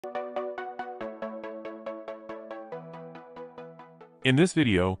In this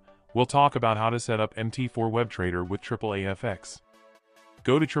video, we'll talk about how to set up MT4 Web Trader with AAAFx.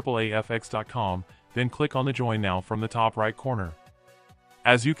 Go to AAAFx.com, then click on the Join Now from the top right corner.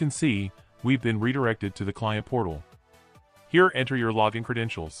 As you can see, we've been redirected to the client portal. Here, enter your login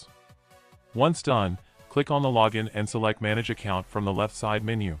credentials. Once done, click on the Login and select Manage Account from the left side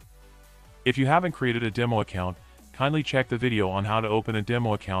menu. If you haven't created a demo account, kindly check the video on how to open a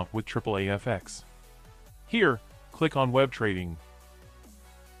demo account with AAAFx. Here, click on Web Trading.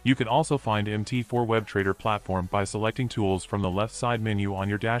 You can also find MT4 Web Trader platform by selecting Tools from the left side menu on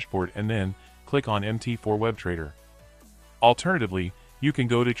your dashboard and then click on MT4 Web Trader. Alternatively, you can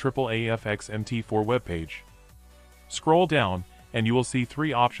go to AAAFx MT4 webpage. Scroll down, and you will see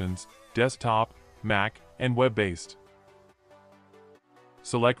three options: Desktop, Mac, and Web-based.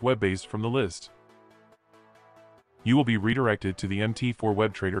 Select Web-based from the list. You will be redirected to the MT4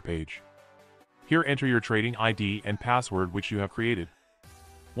 Web Trader page. Here, enter your trading ID and password which you have created.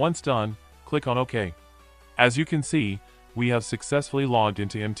 Once done, click on OK. As you can see, we have successfully logged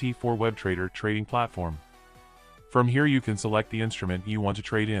into MT4 Web Trader trading platform. From here you can select the instrument you want to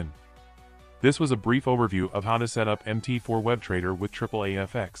trade in. This was a brief overview of how to set up MT4 Web Trader with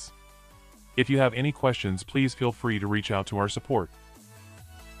AAAFx. If you have any questions, please feel free to reach out to our support.